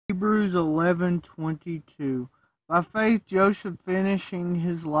Hebrews 11:22. By faith Joseph, finishing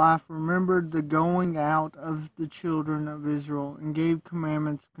his life, remembered the going out of the children of Israel, and gave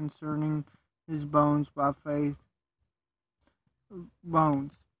commandments concerning his bones by faith.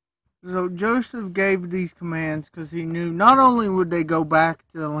 Bones. So Joseph gave these commands because he knew not only would they go back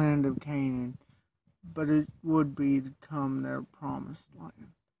to the land of Canaan, but it would become their promised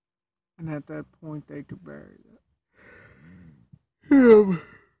land. And at that point they could bury him.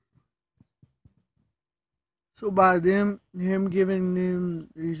 So by him giving them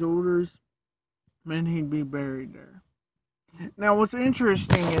these orders, meant he'd be buried there. Now, what's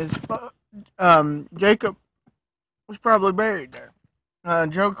interesting is Jacob was probably buried there.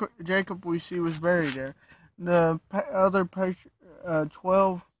 Jacob, we see, was buried there. The other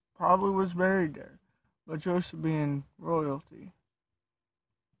 12 probably was buried there. But Joseph, being royalty,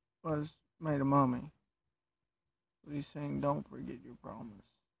 was made a mummy. So he's saying, don't forget your promise.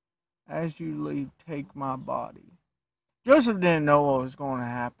 As you leave, take my body. Joseph didn't know what was going to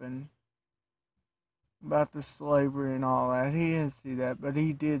happen about the slavery and all that. He didn't see that, but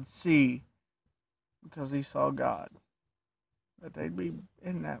he did see, because he saw God, that they'd be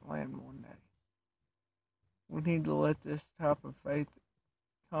in that land one day. We need to let this type of faith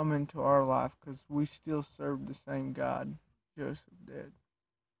come into our life because we still serve the same God Joseph did.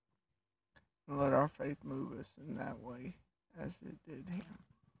 And let our faith move us in that way as it did him.